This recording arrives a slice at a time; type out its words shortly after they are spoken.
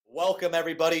Welcome,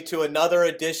 everybody, to another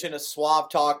edition of Suave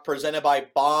Talk presented by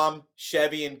Baum,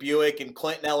 Chevy, and Buick in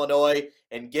Clinton, Illinois.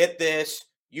 And get this,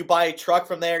 you buy a truck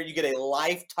from there, you get a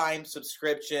lifetime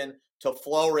subscription to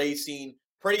Flow Racing.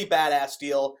 Pretty badass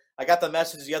deal. I got the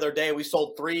message the other day. We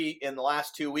sold 3 in the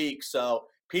last 2 weeks. So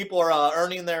people are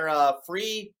earning their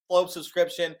free Flow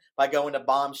subscription by going to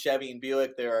Baum, Chevy, and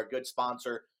Buick. They're a good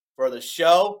sponsor for the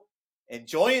show. And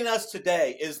joining us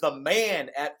today is the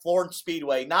man at Florence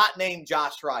Speedway, not named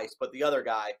Josh Rice, but the other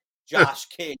guy, Josh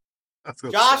King.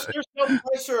 Josh, there's no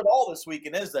pressure at all this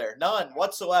weekend, is there? None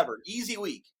whatsoever. Easy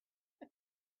week.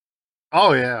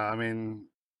 Oh yeah, I mean,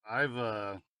 I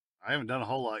haven't done a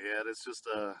whole lot yet. It's just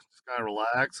kind of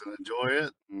relax and enjoy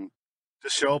it, and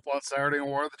just show up on Saturday and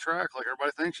war the track like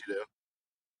everybody thinks you do.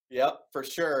 Yep, for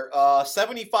sure.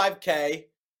 75K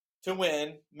to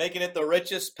win, making it the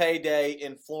richest payday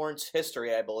in Florence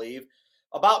history, I believe.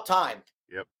 About time.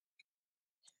 Yep.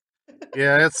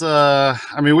 Yeah, it's I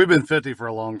mean, we've been 50 for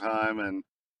a long time, and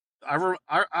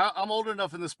I'm old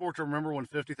enough in the sport to remember when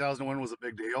 50,000 win was a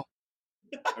big deal.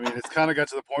 I mean, it's kind of got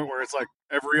to the point where it's like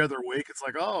every other week, it's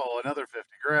like, oh, another 50,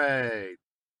 great.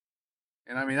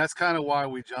 And I mean, that's kind of why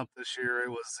we jumped this year.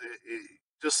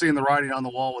 Just seeing the writing on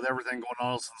the wall with everything going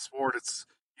on else in the sport. It's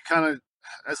you kind of,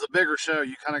 as a bigger show,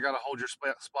 you kind of got to hold your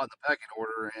spot in the pecking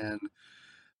order. And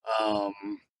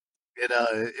um,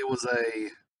 it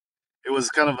was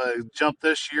kind of a jump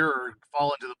this year or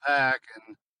fall into the pack,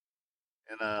 and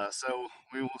so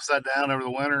we sat down over the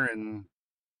winter and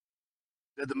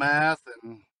did the math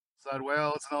and decided,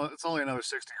 well, it's only another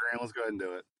 60 grand. Let's go ahead and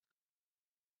do it.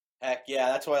 Heck yeah,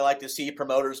 that's what I like to see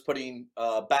promoters putting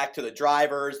back to the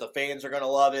drivers. The fans are going to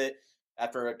love it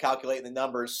after calculating the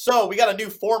numbers. So we got a new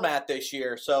format this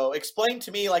year. So explain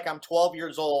to me, like I'm 12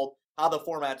 years old, how the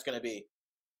format's going to be.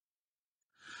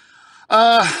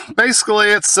 Basically,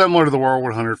 it's similar to the World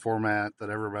 100 format that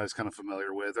everybody's kind of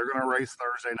familiar with. They're going to race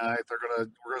Thursday night. We're going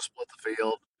to split the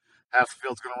field. Half the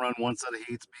field's going to run one set of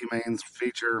heats, B mains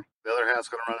feature. The other half's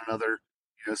going to run another,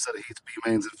 set of heats, B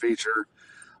mains and feature.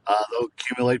 They'll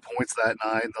accumulate points that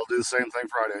night. They'll do the same thing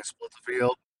Friday. Split the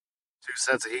field, 2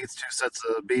 sets of heats, 2 sets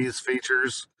of B's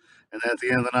features, and then at the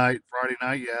end of the night, Friday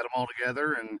night, you add them all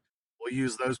together, and we'll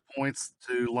use those points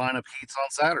to line up heats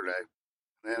on Saturday.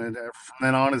 And from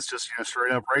then on, it's just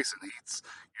straight up racing heats.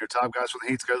 Your top guys from the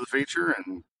heats go to the feature,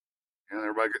 and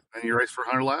then you race for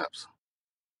 100 laps.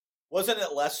 Wasn't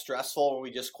it less stressful when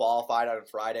we just qualified on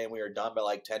Friday and we were done by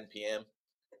like 10 p.m.?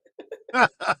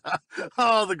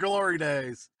 Oh, the glory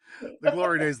days. The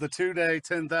glory days, the 2-day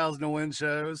 10,000 to win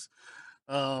shows.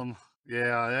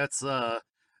 Yeah, that's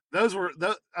those were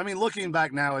I mean, looking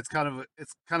back now, it's kind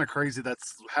of crazy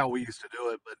that's how we used to do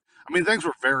it, but I mean, things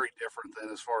were very different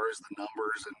then as far as the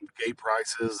numbers and gate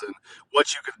prices and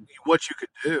what you could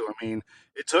do. I mean,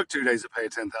 it took 2 days to pay a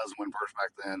 10,000 win purse back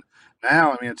then.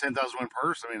 Now, I mean, a 10,000 win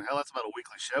purse, I mean, hell, that's about a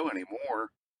weekly show anymore.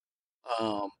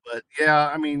 But yeah,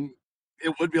 I mean,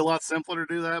 it would be a lot simpler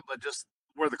to do that, but just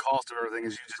where the cost of everything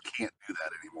is, you just can't do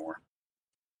that anymore.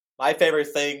 My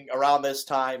favorite thing around this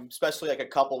time, especially like a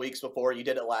couple weeks before you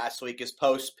did it last week, is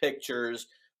post pictures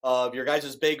of your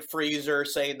guys' big freezer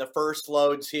saying the first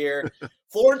load's here.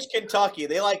 Florence, Kentucky,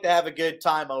 they like to have a good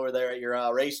time over there at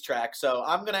your racetrack. So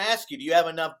I'm going to ask you, do you have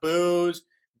enough booze,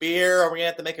 beer? Are we going to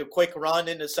have to make a quick run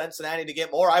into Cincinnati to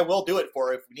get more? I will do it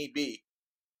for if need be.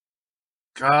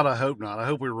 God, I hope not. I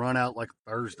hope we run out like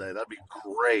Thursday. That'd be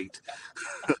great.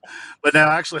 But now,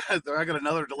 actually, I got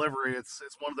another delivery. It's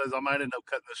one of those. I might end up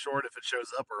cutting this short if it shows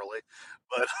up early.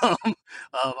 But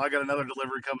I got another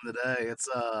delivery coming today. It's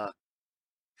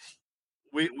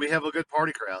we have a good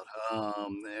party crowd,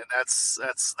 and that's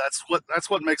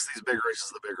what makes these big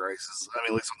races the big races. I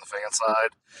mean, at least on the fan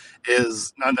side,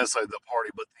 is not necessarily the party,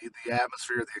 but the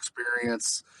atmosphere, the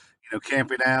experience.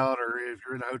 Camping out, or if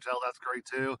you're in a hotel, that's great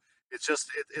too. It's just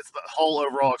it's the whole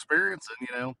overall experience, and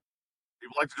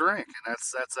people like to drink, and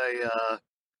that's a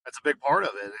big part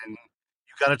of it, and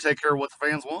you got to take care of what the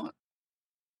fans want.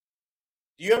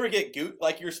 Do you ever get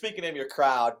like you're speaking of your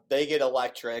crowd? They get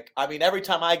electric. I mean, every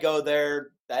time I go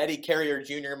there, the Eddie Carrier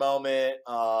Jr. moment,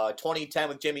 2010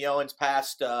 with Jimmy Owens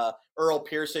past Earl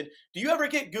Pearson. Do you ever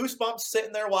get goosebumps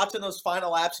sitting there watching those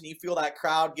final laps, and you feel that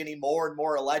crowd getting more and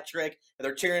more electric, and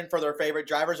they're cheering for their favorite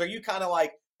drivers? Are you kind of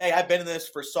like, hey, I've been in this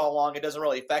for so long, it doesn't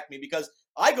really affect me? Because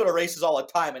I go to races all the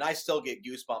time, and I still get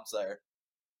goosebumps there.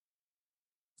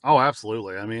 Oh,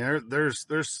 absolutely. I mean, there's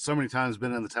so many times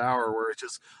been in the tower where it's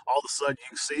just all of a sudden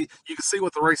you can see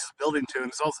what the race is building to, and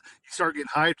it's also you start getting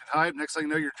hyped and hyped. Next thing you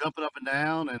know, you're jumping up and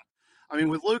down. And I mean,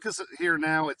 with Lucas here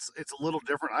now, it's a little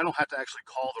different. I don't have to actually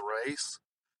call the race,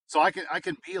 So I can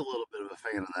be a little bit of a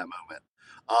fan in that moment.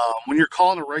 When you're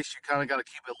calling a race, you kind of got to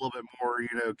keep it a little bit more,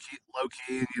 keep low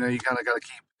key, and you kind of got to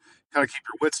keep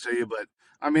your wits to you. But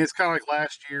I mean, it's kind of like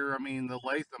last year. I mean, the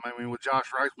Latham. I mean, with Josh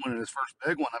Rice winning his first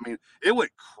big one. I mean, it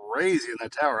went crazy in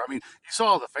that tower. I mean, you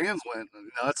saw the fans went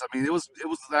nuts. I mean, it was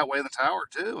that way in the tower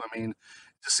too. I mean,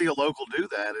 to see a local do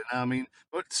that, and I mean,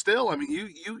 but still, I mean,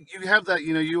 you have that.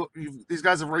 These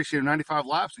guys have raced 95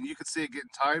 laps, and you could see it getting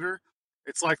tighter.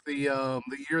 It's like the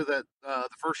year that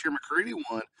the first year McCready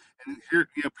won, and here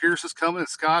Pierce is coming and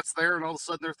Scott's there, and all of a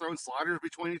sudden they're throwing sliders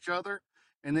between each other,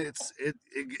 and it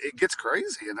gets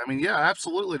crazy. And I mean, yeah,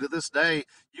 absolutely. To this day,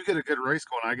 you get a good race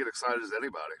going, I get excited as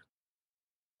anybody.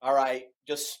 All right,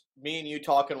 just me and you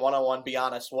talking one on one. Be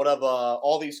honest. What of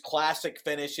all these classic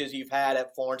finishes you've had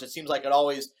at Florence? It seems like it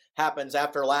always happens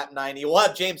after lap 90. We'll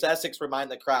have James Essex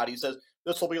remind the crowd. He says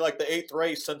this will be like the eighth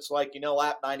race since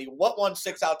lap 90. What one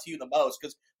sticks out to you the most?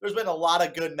 Because there's been a lot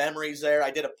of good memories there.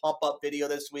 I did a pump up video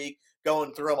this week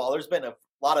going through them all. There's been a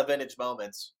lot of vintage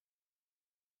moments.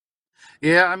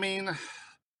 Yeah, I mean,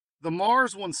 the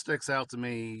Mars one sticks out to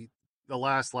me. The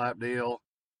last lap deal.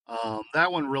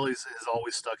 That one really has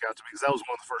always stuck out to me because that was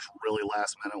one of the first really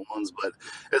last minute ones. But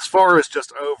as far as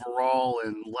just overall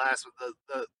and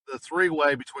the three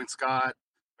way between Scott,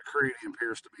 McCready, and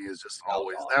Pierce to me is just That was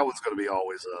always that awesome. one's going to be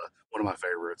always one of my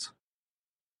favorites.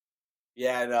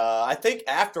 Yeah, and I think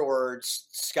afterwards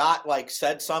Scott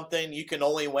said something. You can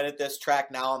only win at this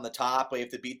track now on the top. We have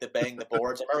to beat the bang the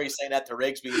boards. I remember you saying that to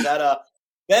Rigsby. Is that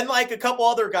then a couple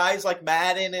other guys like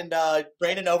Madden and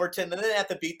Brandon Overton, they didn't have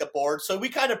to beat the board. So we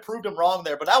kind of proved him wrong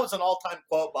there. But that was an all time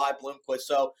quote by Bloomquist.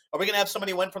 So are we gonna have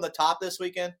somebody win from the top this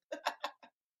weekend?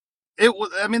 It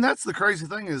was. I mean, that's the crazy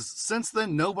thing is since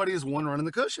then nobody has won running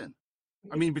the cushion.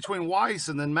 I mean, between Weiss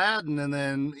and then Madden and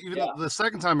then even Yeah, the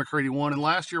second time McCready won and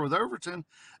last year with Overton,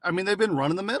 I mean, they've been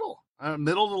running the middle to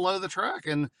low of the track.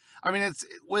 And I mean,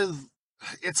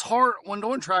 it's hard when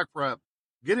doing track prep,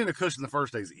 getting a cushion the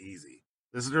first day is easy.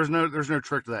 There's no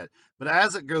trick to that. But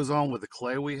as it goes on with the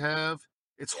clay we have,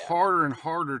 it's yeah, harder and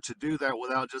harder to do that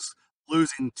without just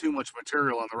losing too much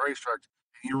material on the racetrack.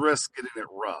 And you risk getting it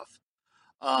rough.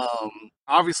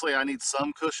 Obviously, I need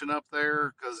some cushion up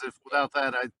there because if yeah. without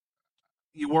that,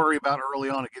 you worry about early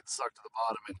on it getting sucked to the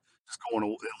bottom and just going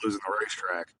and losing the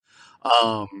racetrack.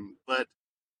 But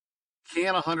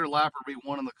can a 100 lapper be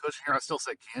won on the cushion here? I still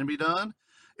say it can be done.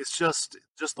 It's just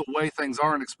the way things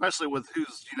are, and especially with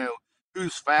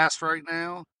who's fast right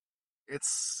now.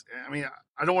 It's I mean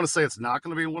I don't want to say it's not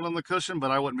going to be one on the cushion,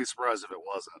 but I wouldn't be surprised if it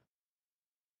wasn't.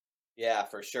 Yeah,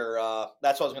 for sure.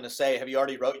 That's what I was gonna say. Have you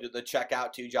already wrote the check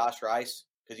out to Josh Rice?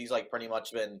 Because he's pretty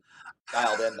much been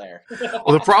dialed in there.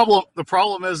 Well, the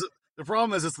problem is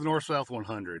it's the North South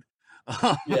 100.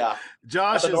 Um, Yeah, at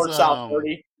Josh the is North South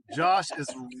 30. Josh is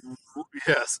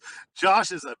yes,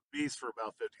 Josh is a beast for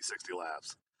about 50, 60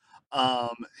 laps.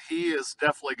 Um, he has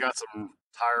definitely got some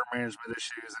tire management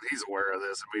issues, and he's aware of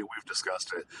this, and we've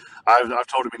discussed it. I've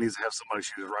told him he needs to have somebody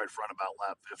shoot his right front about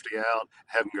lap 50 out,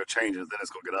 have him go change it, then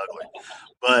it's going to get ugly.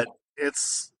 But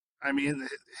it's, I mean,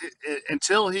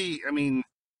 until I mean,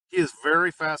 he is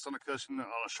very fast on the cushion on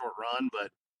a short run,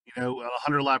 but on a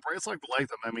 100 lap race, it's like the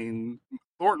Latham. I mean,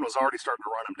 Thornton was already starting to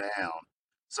run him down.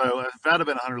 So if that had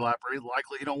been a 100 lap race,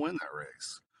 likely he don't win that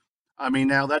race. I mean,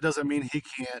 now that doesn't mean he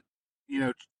can't, you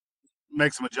know,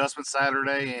 make some adjustments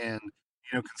Saturday and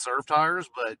conserve tires.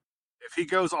 But if he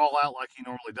goes all out like he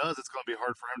normally does, it's going to be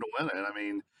hard for him to win it. I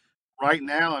mean, right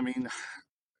now, I mean,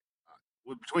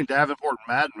 between Davenport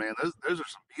and Madden, man, those are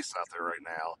some beasts out there right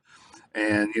now.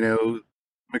 And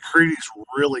McCready's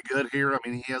really good here. I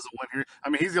mean, he has a win here. I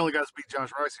mean, he's the only guy that's beat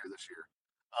Josh Rice here this year.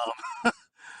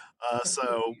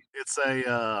 So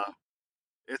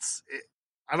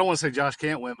I don't want to say Josh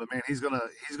can't win, but man, he's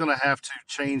gonna have to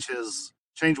change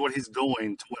what he's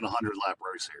doing to win a 100 lap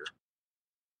race here.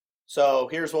 So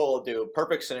here's what we'll do.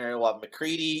 Perfect scenario. We'll have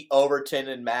McCready, Overton,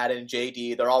 and Madden,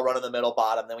 JD. They're all running the middle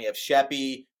bottom. Then we have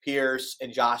Sheppy, Pierce,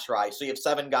 and Josh Rice. So you have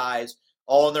seven guys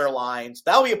all in their lines.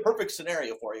 That would be a perfect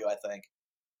scenario for you, I think.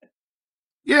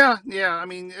 Yeah, yeah. I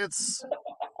mean,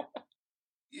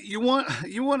 you want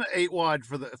an 8 wide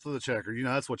for the checker.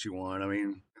 That's what you want. I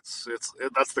mean,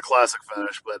 that's the classic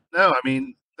finish. But no, I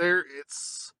mean,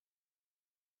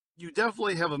 you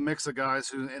definitely have a mix of guys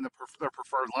who in their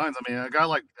preferred lines. I mean, a guy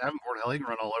like Davenport, hell, he can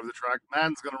run all over the track.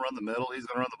 Madden's going to run the middle. He's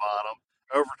going to run the bottom.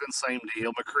 Overton, same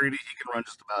deal. McCready, he can run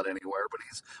just about anywhere, but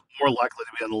he's more likely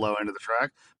to be on the low end of the track.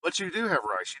 But you do have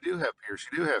Rice, you do have Pierce,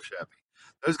 you do have Sheppy.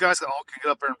 Those guys all can get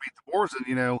up there and beat the boards, and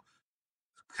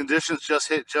conditions just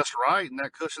hit just right, and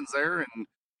that cushion's there, and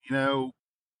you know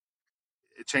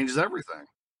it changes everything.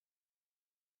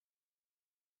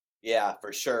 Yeah,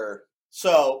 for sure.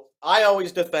 So I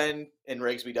always defend, and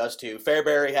Rigsby does too.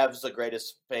 Fairbury has the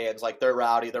greatest fans. Like they're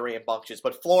rowdy, they're rambunctious.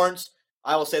 But Florence,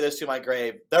 I will say this to my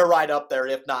grave, they're right up there,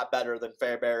 if not better than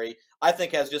Fairbury. I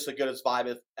think has just as good as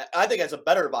vibe. I think has a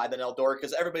better vibe than Eldora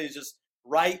because everybody's just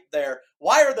right there.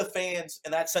 Why are the fans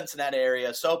in that Cincinnati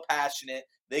area so passionate?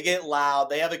 They get loud.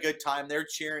 They have a good time. They're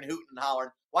cheering, hooting, and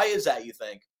hollering. Why is that? You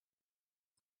think?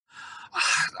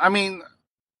 I mean,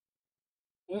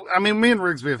 me and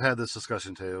Rigsby have had this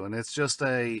discussion too, and it's just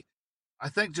I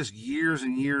think just years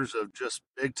and years of just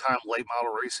big time late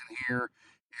model racing here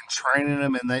and training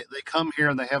them, and they come here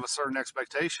and they have a certain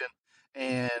expectation,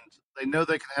 and they know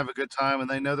they can have a good time, and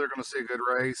they know they're going to see a good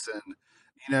race, and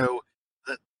you know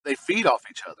that they feed off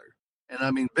each other. And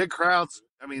I mean, big crowds.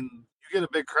 I mean, you get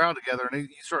a big crowd together, and you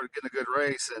start getting a good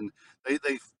race, and they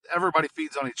everybody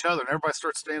feeds on each other, and everybody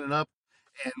starts standing up.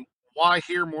 And why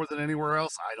here more than anywhere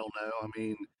else? I don't know.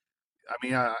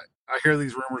 I hear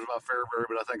these rumors about Fairbury,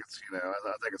 but I think it's I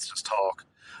think it's just talk.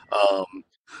 Um,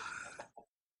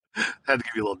 had to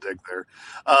give you a little dig there,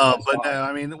 That's but fine. no,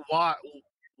 I mean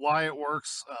why it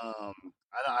works? I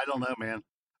don't know, man.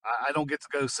 I don't get to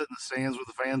go sit in the stands with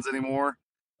the fans anymore.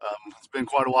 It's been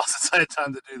quite a while since I had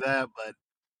time to do that, but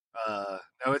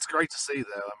no, it's great to see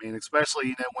though. I mean,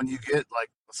 especially when you get like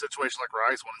a situation like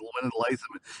Rice when winning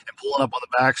Latham and pulling up on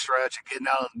the backstretch and getting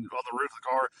out on the roof of the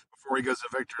car before he goes to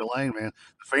victory lane, man.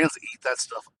 The fans eat that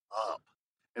stuff up,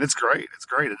 and it's great. It's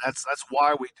great, and that's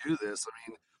why we do this. I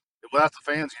mean, without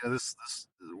the fans, this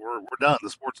we're done. The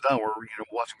sport's done. We're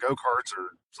watching go karts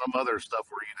or some other stuff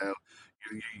where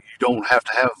you don't have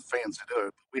to have fans to do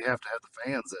it. We have to have the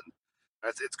fans,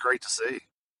 and it's great to see.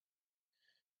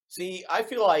 See, I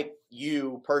feel like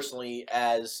you personally,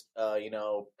 as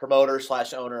promoter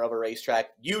slash owner of a racetrack,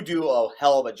 you do a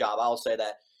hell of a job. I'll say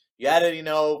that. You added,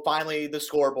 finally the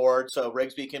scoreboard so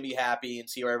Rigsby can be happy and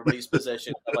see where everybody's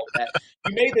positioned, stuff like that.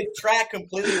 You made the track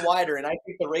completely wider, and I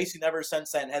think the racing ever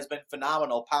since then has been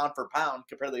phenomenal, pound for pound,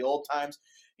 compared to the old times.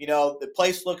 The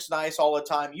place looks nice all the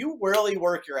time. You really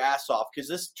work your ass off because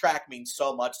this track means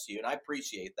so much to you, and I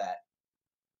appreciate that.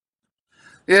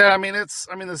 Yeah, this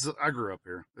is, I grew up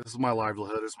here. This is my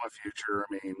livelihood. It's my future.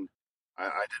 I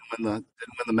didn't win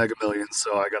the Mega Millions,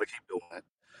 so I got to keep doing it.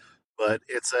 But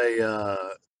it's it,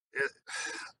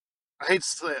 I hate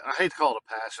to call it a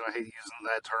passion. I hate using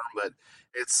that term, but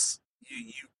it's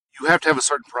you have to have a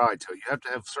certain pride to it. You have to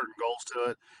have certain goals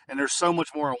to it, and there's so much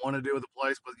more I want to do with the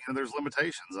place, but there's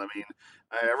limitations.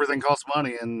 Everything costs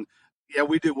money, and yeah,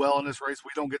 we do well in this race.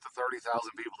 We don't get the 30,000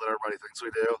 people that everybody thinks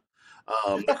we do.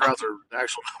 The crowds are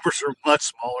actual numbers are much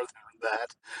smaller than that.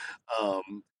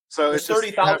 So There's it's just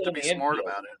thirty you have thousand to in be the smart infield.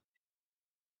 about it.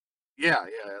 Yeah,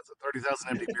 it's a 30,000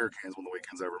 empty beer cans when the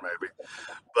weekend's over, maybe.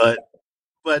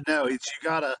 But no, it's you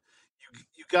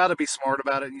gotta be smart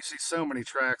about it. And you see so many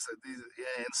tracks that these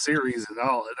yeah, and series and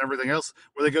all and everything else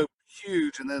where they go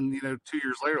huge, and then 2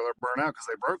 years later they're burnt out because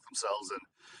they broke themselves. And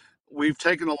we've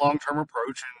taken a long term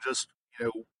approach and just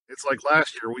it's like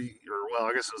last year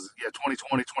I guess it was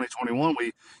 2020 2021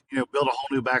 we built a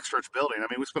whole new backstretch building.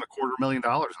 We spent $250,000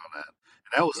 on that,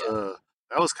 and Yeah.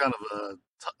 that was kind of a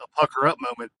pucker up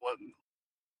moment when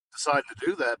deciding to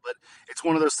do that. But it's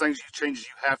one of those things, you changes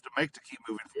you have to make to keep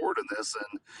moving forward in this.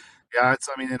 And yeah,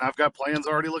 and I've got plans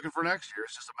already looking for next year.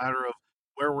 It's just a matter of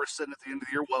where we're sitting at the end of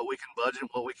the year, what we can budget, and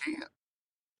what we can't.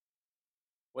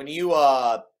 When you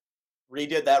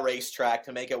redid that racetrack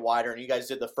to make it wider, and you guys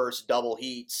did the first double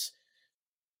heats,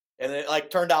 and it like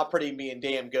turned out pretty being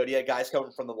damn good. You had guys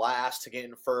coming from the last to get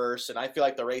in first, and I feel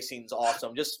like the racing's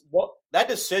awesome. Just what that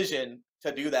decision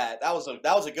to do that was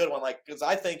a good one. Like because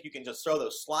I think you can just throw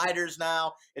those sliders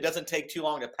now. It doesn't take too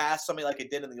long to pass somebody like it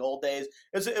did in the old days.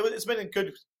 It's been a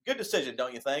good decision,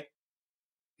 don't you think?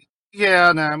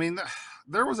 Yeah, no,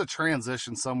 there was a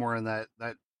transition somewhere in that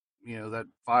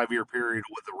 5 year period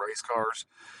with the race cars.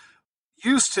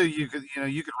 Used to, you could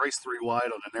race three wide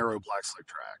on a narrow black slick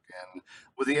track, and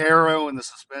with the aero and the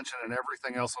suspension and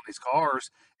everything else on these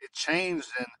cars, it changed.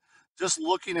 And just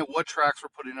looking at what tracks were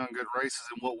putting on good races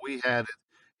and what we had,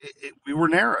 we were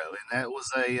narrow, and that was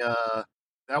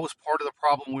part of the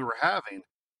problem we were having.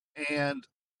 And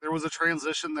there was a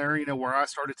transition there, where I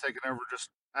started taking over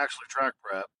just actually track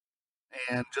prep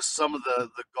and just some of the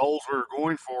goals we were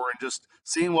going for, and just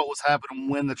seeing what was happening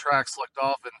when the track slicked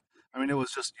off. And it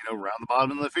was just round the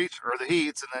bottom of the feature or the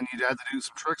heats, and then you had to do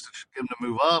some tricks to get them to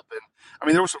move up. And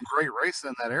there was some great racing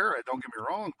in that era. Don't get me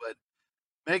wrong, but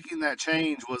making that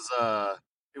change was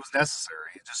it was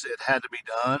necessary. It had to be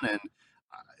done. And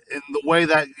in the way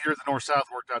that year the North South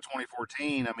worked out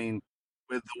 2014,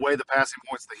 with the way the passing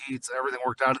points, the heats, everything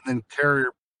worked out, and then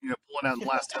Carrier pulling out in the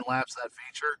last 10 laps of that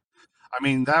feature. I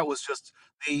mean, that was just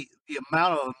the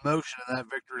amount of emotion in that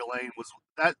victory lane was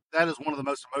that is one of the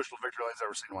most emotional victory lanes I've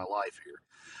ever seen in my life here.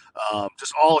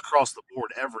 Just all across the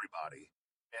board, everybody,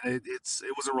 and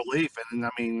it was a relief. And I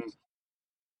mean,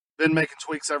 been making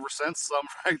tweaks ever since, some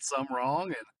right, some wrong,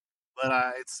 and but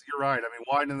it's you're right. I mean,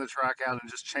 widening the track out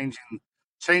and just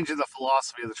changing the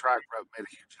philosophy of the track prep made a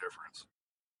huge difference.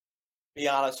 Be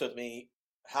honest with me.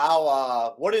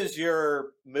 How what is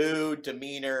your mood,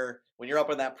 demeanor when you're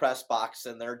up in that press box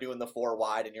and they're doing the four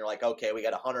wide and you're like, okay, we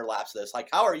got 100 laps of this. Like,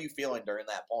 how are you feeling during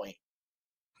that point?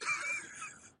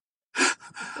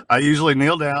 I usually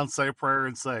kneel down, say a prayer,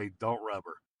 and say, "Don't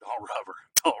rubber, don't rubber,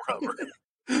 don't rubber."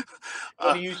 What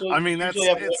do I mean, you usually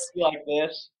have it's Rigsby like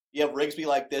this? You have Rigsby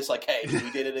like this, like, hey,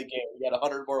 we did it again. We got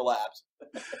 100 more laps.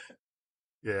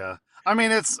 yeah. I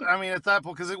mean at that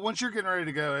point because once you're getting ready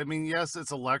to go, I mean, yes,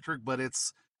 it's electric, but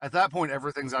it's at that point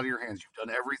everything's out of your hands. You've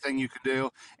done everything you can do,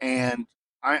 and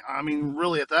I mean,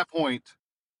 really at that point,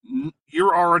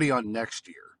 you're already on next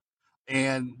year.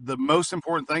 And the most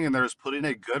important thing in there is putting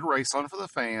a good race on for the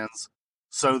fans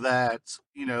so that,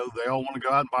 they all want to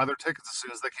go out and buy their tickets as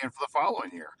soon as they can for the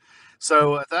following year.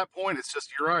 So at that point, it's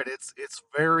just, you're right. It's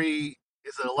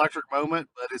an electric moment,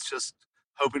 but it's just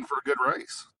hoping for a good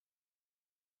race.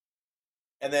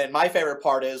 And then my favorite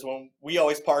part is when we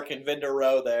always park in Vendor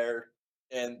Row there,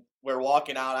 and we're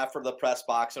walking out after the press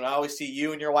box, and I always see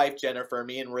you and your wife Jennifer.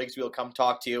 Me and Rigsby will come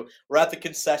talk to you. We're at the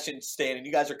concession stand, and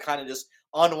you guys are kind of just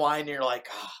unwinding. You're like,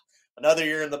 another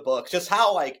year in the books. Just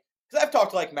how like, because I've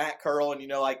talked to like Matt Curl, and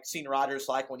like seen Rogers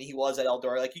like when he was at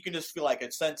Eldora. Like you can just feel like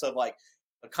a sense of like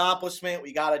accomplishment.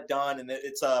 We got it done, and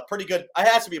it's a pretty good. It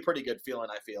has to be a pretty good feeling.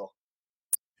 I feel.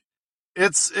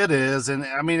 It is, and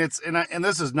I mean and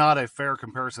this is not a fair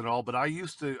comparison at all. But I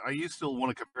used to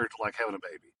want to compare it to like having a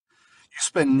baby. You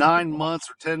spend 9 months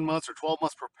or 10 months or 12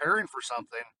 months preparing for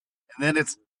something, and then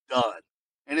it's done.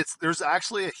 And there's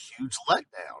actually a huge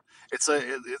letdown. It's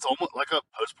almost like a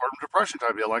postpartum depression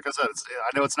type deal. Like I said,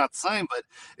 I know it's not the same, but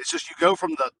it's just you go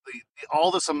from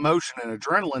all this emotion and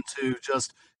adrenaline to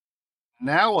just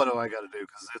now what do I got to do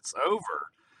because it's over,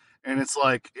 and it's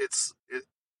like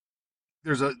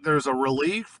there's a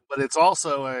relief, but it's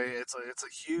also it's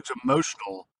a huge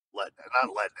emotional not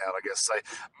letdown, I guess. Say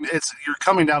it's you're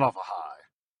coming down off a high.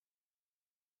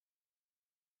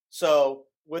 So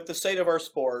with the state of our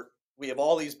sport, we have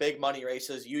all these big money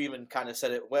races. You even kind of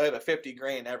said it. We have a 50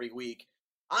 grand every week.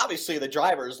 Obviously, the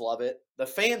drivers love it. The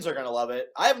fans are going to love it.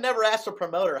 I have never asked a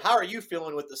promoter, how are you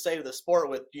feeling with the state of the sport?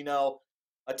 With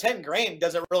a 10 grand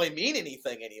doesn't really mean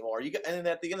anything anymore. And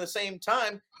at the same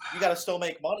time, you got to still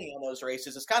make money on those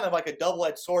races. It's kind of like a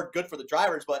double-edged sword, good for the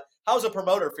drivers. But how does a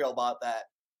promoter feel about that?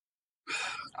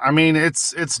 I mean,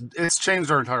 it's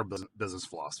changed our entire business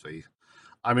philosophy.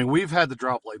 I mean, we've had the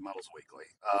drop late medals weekly.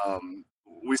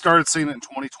 We started seeing it in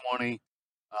 2020.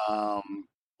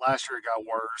 Last year it got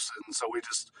worse, and so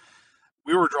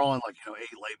we were drawing like 8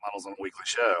 late models on a weekly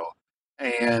show,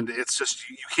 and it's just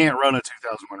you can't run a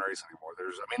 2,000 win race anymore. I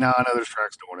mean, now I know there's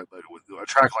tracks doing it, but with a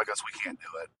track like us, we can't do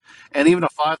it. And even a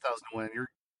 5,000 win, you're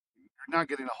not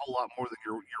getting a whole lot more than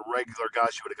your regular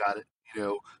guys you would have got it,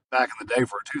 back in the day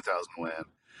for a 2,000 win,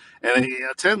 and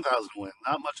a 10,000 win,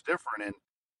 not much different. And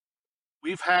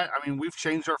we've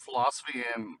changed our philosophy,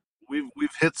 and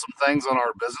we've hit some things on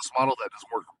our business model that has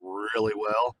worked really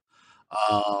well.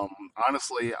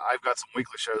 Honestly, I've got some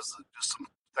weekly shows, just some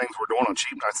things we're doing on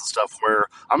cheap nights and stuff where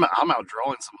I'm out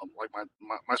drawing some of them, like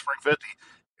my Spring 50.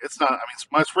 It's not. I mean,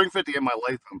 my Spring 50 and my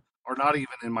Latham are not even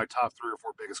in my top 3 or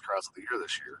 4 biggest crowds of the year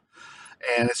this year,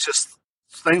 and it's just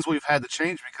things we've had to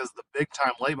change because the big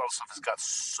time late model stuff has got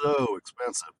so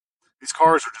expensive. These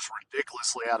cars are just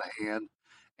ridiculously out of hand,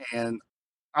 and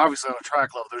obviously on a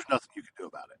track level, there's nothing you can do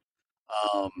about it.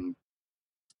 Um,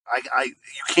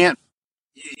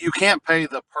 you can't pay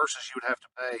the purses you would have to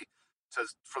pay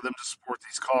for them to support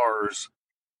these cars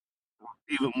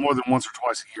even more than once or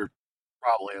twice a year,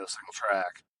 probably at a single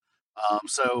track.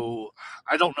 So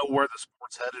I don't know where the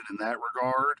sport's headed in that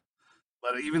regard.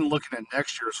 But even looking at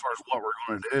next year, as far as what we're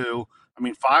going to do, I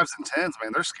mean, fives and tens,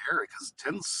 man, they're scary because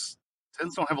tens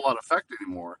don't have a lot of effect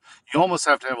anymore. You almost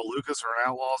have to have a Lucas or an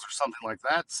Outlaws or something like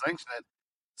that to sanction it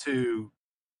to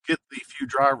get the few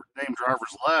named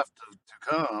drivers left to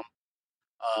come.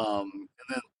 And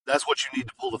then that's what you need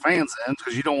to pull the fans in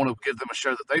because you don't want to give them a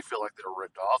show that they feel like they're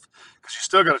ripped off because you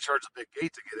still got to charge a big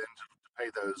gate to get in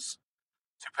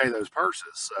to pay those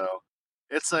purses. So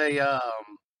it's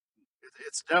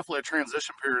it's definitely a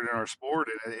transition period in our sport,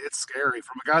 and it's scary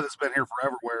from a guy that's been here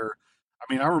forever. Where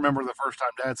I mean, I remember the first time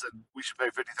Dad said we should pay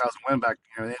 50,000 win back,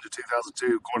 the end of 2002,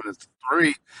 going into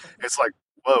 3. It's like,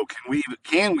 whoa, can we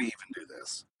even do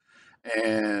this?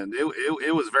 And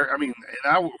it was very. I mean,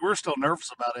 we're still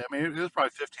nervous about it. I mean, it was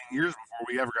probably 15 years before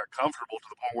we ever got comfortable to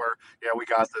the point where, yeah, we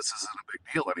got this. This isn't a big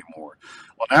deal anymore.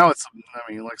 Well, now it's.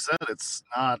 I mean, like I said, it's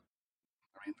not.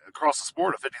 I mean, across the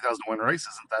sport, a 50,000 win race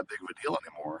isn't that big of a deal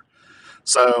anymore.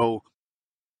 So,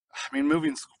 I mean,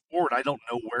 moving forward, I don't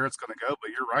know where it's going to go,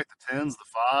 but you're right. The tens, the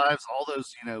fives, all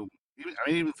those,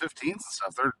 even 15s and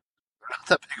stuff, they're not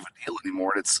that big of a deal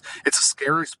anymore. And it's a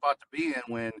scary spot to be in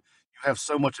when you have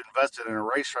so much invested in a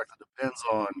racetrack that depends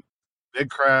on big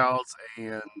crowds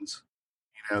and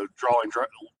drawing.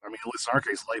 I mean, at least in our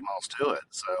case, late models to it.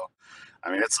 So,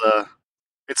 I mean, it's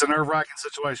a nerve wracking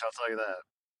situation. I'll tell you that.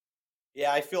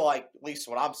 Yeah, I feel like at least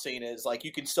what I'm seeing is like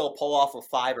you can still pull off a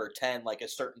 5 or 10 like a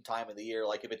certain time of the year.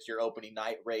 Like if it's your opening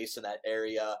night race in that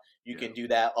area, you Yeah. can do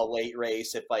that a late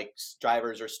race if like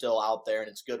drivers are still out there and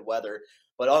it's good weather.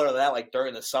 But other than that, like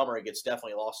during the summer, it gets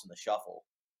definitely lost in the shuffle.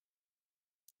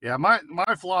 Yeah, my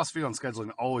philosophy on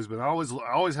scheduling always been I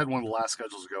always had one of the last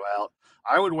schedules to go out.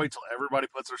 I would wait till everybody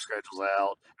puts their schedules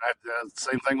out.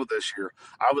 Same thing with this year.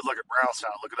 I would look at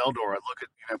Brownstown, look at Eldora, I'd look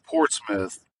at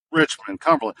Portsmouth, Richmond,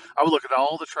 Cumberland. I would look at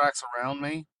all the tracks around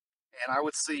me, and I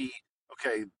would see,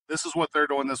 okay, this is what they're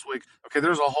doing this week. Okay,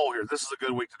 there's a hole here. This is a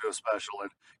good week to do a special.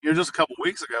 And just a couple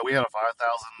weeks ago, we had a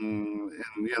 5,000 in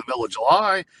the middle of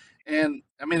July, and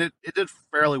I mean it did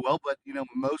fairly well, but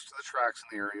most of the tracks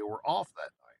in the area were off that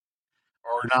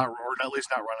or not, or at least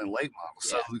not running late models.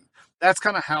 So Yeah. that's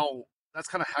kind of how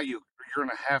you're going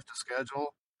to have to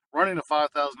schedule. Running a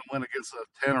 5,000 win against a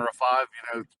 10 or a 5,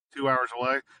 2 hours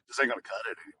away, just ain't going to cut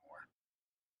it anymore.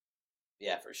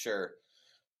 Yeah, for sure.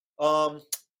 Um,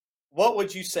 what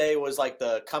would you say was like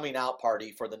the coming out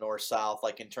party for the North South,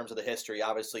 like in terms of the history?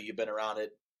 Obviously, you've been around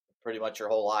it pretty much your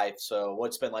whole life. So,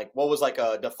 what was like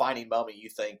a defining moment you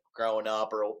think growing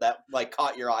up, or that like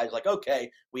caught your eyes? Like,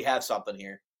 okay, we have something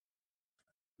here.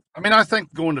 I mean, I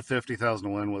think going to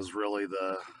 50,000 win was really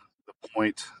the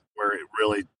point where it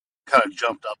really kind of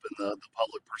jumped up in the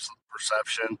public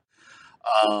perception.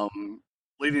 Um,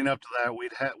 Leading up to that, we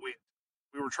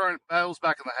were trying. That was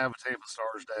back in the Habitat for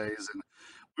Stars days, and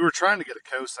we were trying to get a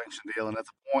co-sanction deal. And at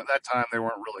the point that time, they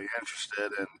weren't really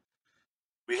interested. And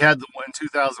we had the one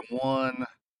 2001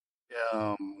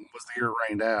 was the year it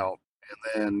rained out, and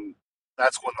then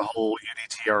that's when the whole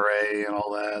UDTRA and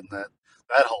all that, and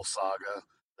that whole saga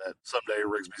that someday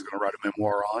Rigsby's going to write a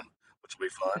memoir on, which will be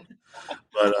fun.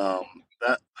 But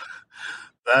that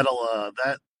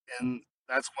that and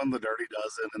that's when the Dirty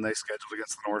Dozen and they scheduled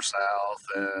against the North South,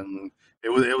 and it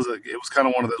was kind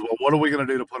of one of those. Well, what are we going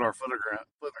to do to put our foot in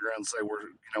the ground and say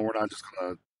we're not just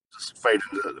going to just fade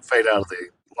out of the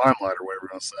limelight or whatever we're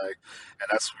going to say, and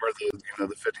that's where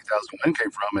the 50,000 win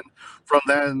came from, and from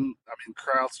then I mean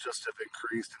crowds just have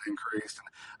increased and increased,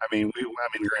 and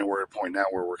granted we're at a point now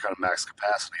where we're kind of max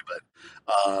capacity, but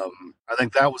I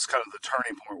think that was kind of the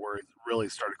turning point where it really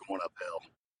started going uphill.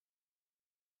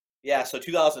 Yeah, so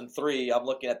 2003, I'm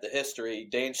looking at the history.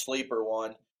 Dane Sleeper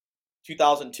won.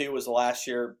 2002 was the last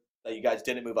year that you guys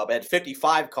didn't move up. It had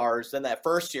 55 cars. Then that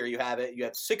first year you have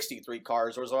 63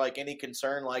 cars. Was there like any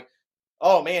concern like,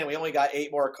 oh man, we only got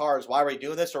 8 more cars. Why are we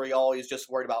doing this? Or are we always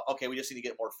just worried about, okay, we just need to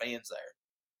get more fans there?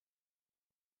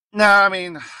 No, I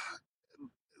mean,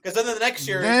 Because then the next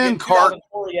year then in car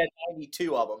 2004, you had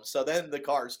 92 of them. So then the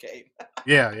cars came.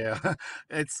 yeah.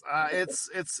 It's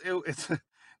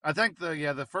I think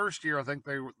the first year I think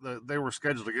they were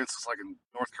scheduled against us like in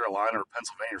North Carolina or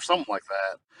Pennsylvania or something like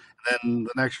that. And then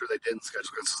the next year they didn't schedule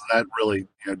against us, and that really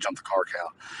jumped the car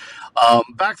count.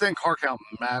 Back then, car count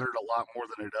mattered a lot more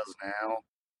than it does now.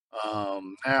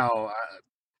 Now,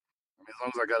 I mean, as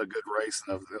long as I got a good race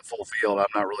and a full field, I'm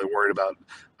not really worried about.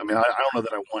 I mean, I don't know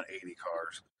that I want 80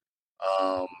 cars.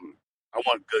 I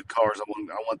want good cars. I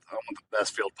want the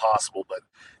best field possible, but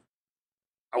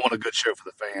I want a good show for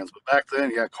the fans. But back then,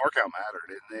 yeah, car count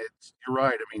mattered, and you're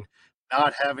right. I mean,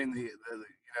 not having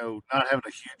not having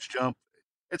a huge jump,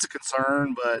 it's a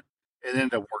concern, but it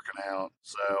ended up working out.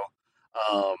 So,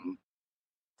 um,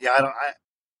 yeah,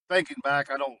 thinking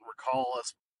back, I don't recall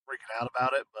us freaking out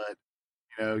about it, but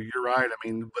you're right. I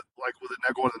mean, but like with it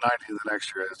now going to 90 the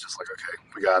next year, it's just like, okay,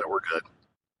 we got it, we're good.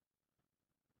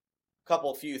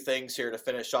 Couple few things here to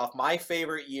finish off. My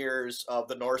favorite years of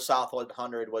the North South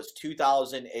 100 was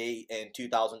 2008 and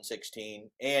 2016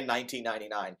 and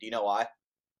 1999. Do you know why?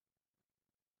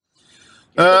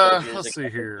 Can you put those years Let's see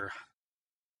together? here.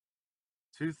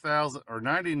 2000 or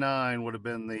 99 would have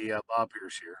been the Bob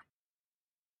Pierce year.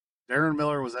 Darren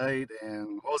Miller was 8,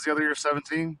 and what was the other year?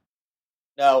 17.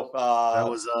 No, That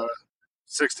was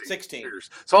 16 16. years.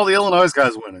 So all the Illinois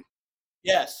guys winning.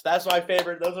 Yes, that's my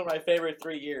favorite. Those are my favorite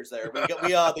 3 years there. We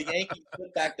the Yankees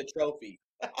put back the trophy.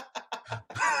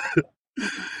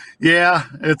 Yeah,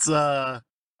 it's I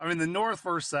mean the North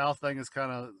versus South thing has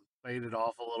kind of faded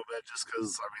off a little bit just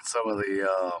because I mean some of the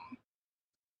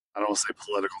I don't want to say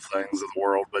political things of the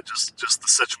world, but just the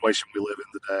situation we live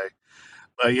in today.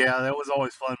 But yeah, that was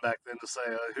always fun back then to say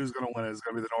who's going to win. Is it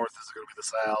going to be the North? Is it going to be the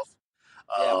South?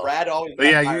 Yeah, Brad always But got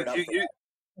yeah, fired up for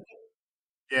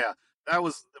yeah, that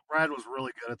was Brad was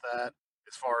really good at that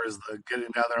as far as the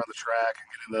getting down there on the track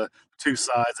and getting the two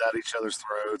sides at each other's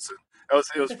throats, and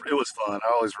it was fun.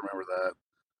 I always remember that.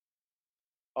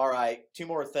 All right, two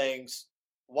more things.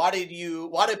 Why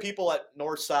do people at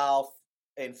North South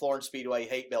and Florence Speedway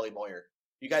hate Billy Moyer?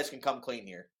 You guys can come clean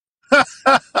here.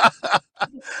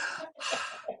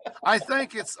 I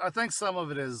think some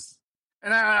of it is,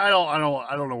 and I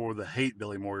don't know where the hate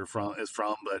Billy Moore from,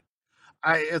 but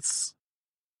it's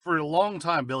for a long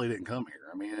time Billy didn't come here.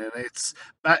 I mean, and it's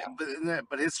back,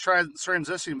 but it's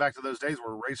transitioning back to those days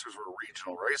where racers were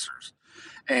regional racers,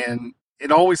 and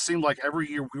it always seemed like every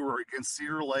year we were against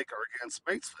Cedar Lake or against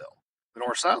Batesville. The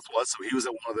North South was, so he was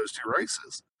at one of those two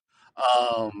races.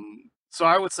 So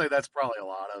I would say that's probably a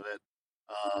lot of it.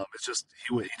 It's just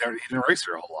he didn't race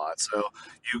here a whole lot. So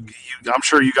I'm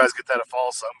sure you guys get that at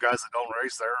Fall. Some guys that don't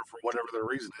race there for whatever their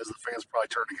reason is, the fans probably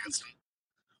turn against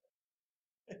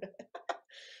them.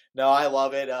 No, I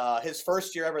love it. His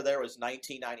first year ever there was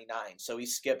 1999, so he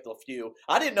skipped a few.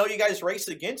 I didn't know you guys raced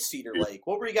against Cedar Lake.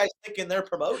 What were you guys thinking they're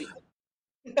promoting?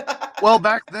 Well,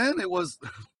 back then it was.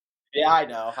 Yeah, I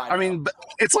know. I mean,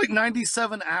 it's like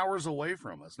 97 hours away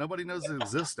from us. Nobody knows it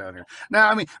exists down here. Now,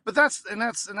 I mean, but that's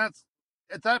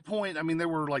at that point, I mean, there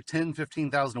were like 10,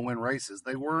 15,000 to win races.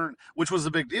 They weren't, which was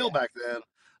a big deal back then.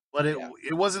 But it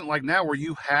wasn't like now where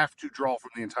you have to draw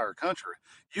from the entire country.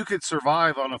 You could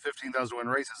survive on a 15,000 win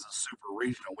race as a super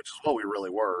regional, which is what we really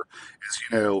were. Is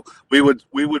we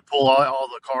would pull all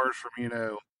the cars from and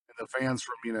the fans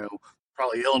from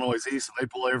probably Illinois East, and they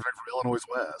pull everything from Illinois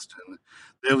West. And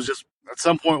it was just at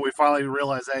some point we finally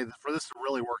realized, hey, for this to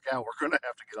really work out, we're going to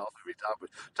have to get off and be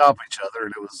top of each other.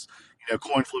 And it was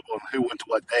coin flip on who went to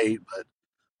what date, but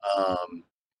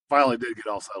finally did get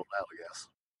all settled out, I guess.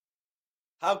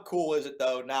 How cool is it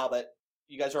though now that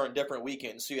you guys are on different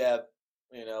weekends? So you have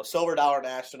Silver Dollar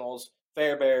Nationals,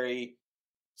 Fairbury,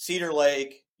 Cedar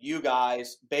Lake, you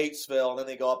guys, Batesville, and then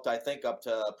they go up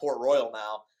to Port Royal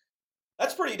now.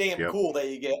 That's pretty damn Yep. cool that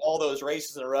you get all those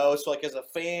races in a row. So like as a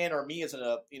fan or me as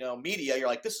a media, you're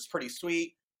like, this is pretty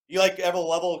sweet. You like have a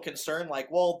level of concern, like,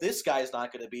 well, this guy's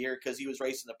not going to be here because he was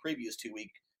racing the previous 2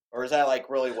 week, or is that like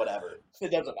really whatever?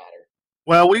 It doesn't matter.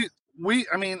 Well,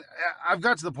 I mean, I've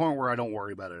got to the point where I don't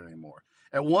worry about it anymore.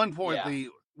 At one point, Yeah.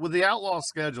 with the outlaw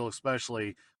schedule,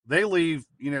 especially, they leave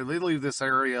this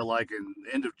area like in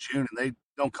end of June, and they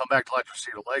don't come back to like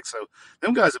Cedar Lake. So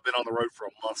them guys have been on the road for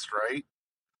a month straight.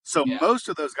 So Yeah. most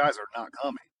of those guys are not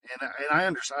coming, and I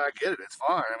understand. I get it. It's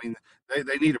fine. I mean,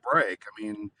 they need a break. I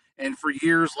mean, and for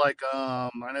years, like I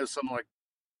know some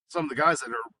of the guys that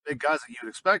are big guys that you'd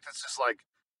expect. It's just like,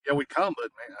 yeah, we come,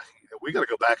 but man, we got to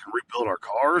go back and rebuild our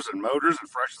cars and motors and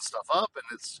freshen stuff up. And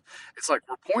it's like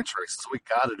we're points races. So we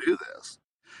got to do this.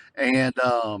 And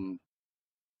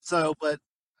but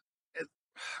it,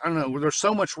 I don't know. There's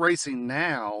so much racing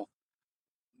now.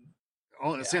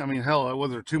 Yeah. I mean, hell,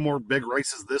 was there two more big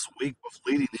races this week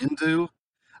leading into?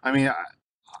 I mean,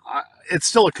 it's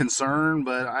still a concern,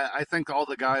 but I think all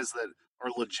the guys that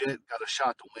are legit got a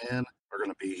shot to win are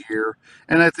going to be here.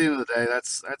 And at the end of the day,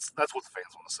 that's what the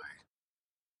fans want to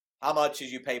How much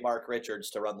did you pay Mark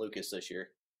Richards to run Lucas this year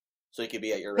so he could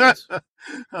be at your race? see.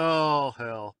 Oh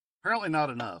hell, apparently not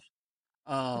enough.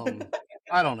 Um,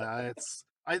 I don't know. It's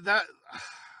I that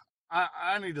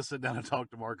I need to sit down and talk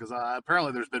to Mark because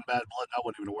apparently there's been bad blood and I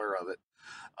wasn't even aware of it.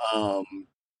 Um,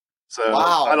 so I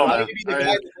Wow. don't Do I know. need to be the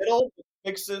guy in the middle to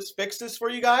fix this for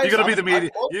you guys? You're gonna be the I'm media.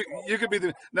 You could be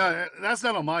the no. That's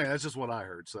not on my end. That's just what I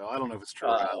heard. So I don't know if it's true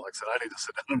or not. Like I said, I need to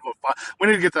sit down and we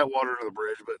need to get that water under the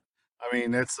bridge. But I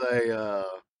mean, it's a.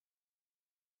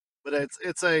 But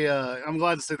it's a. I'm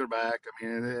glad to see they're back. I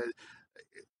mean,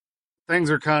 things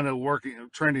are kind of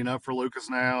trending up for Lucas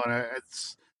now, and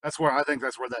that's where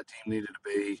that team needed to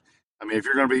be. I mean, if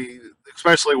you're going to be,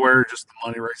 especially where just the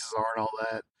money races are and all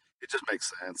that, it just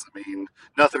makes sense. I mean,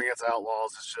 nothing against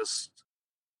Outlaws. It's just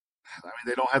I mean,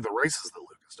 they don't have the races that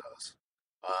Lucas does.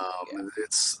 Yeah.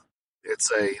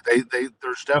 It's a they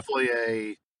there's definitely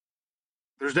a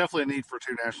need for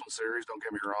two national series. Don't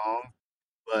get me wrong,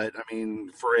 but I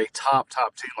mean, for a top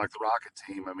team like the Rocket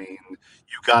team, I mean,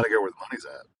 you got to go where the money's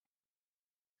at.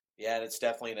 Yeah, and it's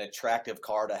definitely an attractive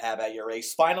car to have at your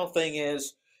race. Final thing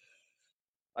is,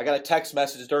 I got a text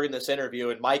message during this interview,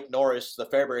 and Mike Norris, the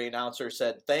Fairbury announcer,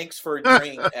 said, "Thanks for a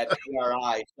drink at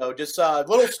ARI." So just a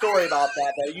little story about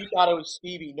that. That you thought it was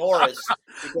Stevie Norris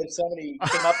because somebody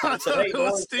came up to me and said, "Hey, It was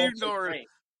Norris Steve wants a Norris. drink."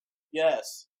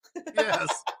 Yes.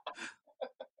 Yes.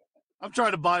 I'm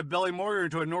trying to buy Billy Moyer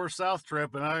into a north-south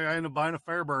trip, and I end up buying a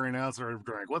Fairbury announcer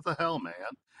drink. What the hell, man?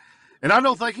 And I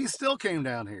don't think he still came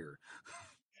down here.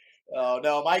 Oh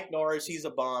no, Mike Norris, he's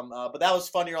a bum. But that was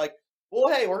fun. You're like,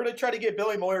 well, hey, we're gonna try to get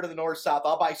Billy Moyer to the north south.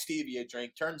 I'll buy Stevie a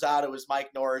drink. Turns out it was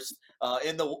Mike Norris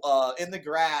in the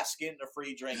grass getting a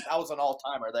free drink. That was an all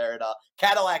timer there at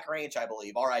Cadillac Ranch, I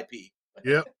believe. R.I.P.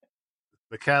 Yep,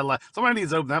 the Cadillac. Somebody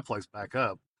needs to open that place back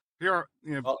up. Well,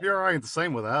 PRI ain't the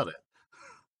same without it.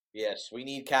 yes, we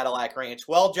need Cadillac Ranch.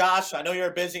 Well, Josh, I know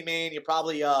you're a busy man. You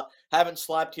probably haven't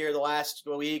slept here the last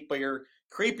week, but you're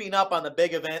creeping up on the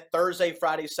big event Thursday,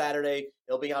 Friday, Saturday.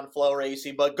 It'll be on Flow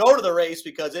Racing, but go to the race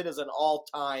because it is an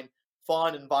all-time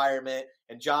fun environment.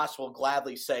 And Josh will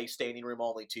gladly say standing room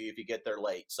only to you if you get there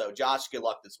late. So, Josh, good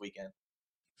luck this weekend.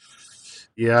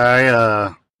 Yeah,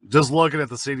 I just looking at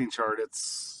the seating chart,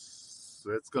 it's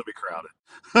going to be crowded.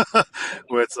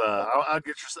 I'll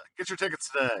get your tickets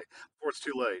today before it's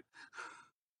too late.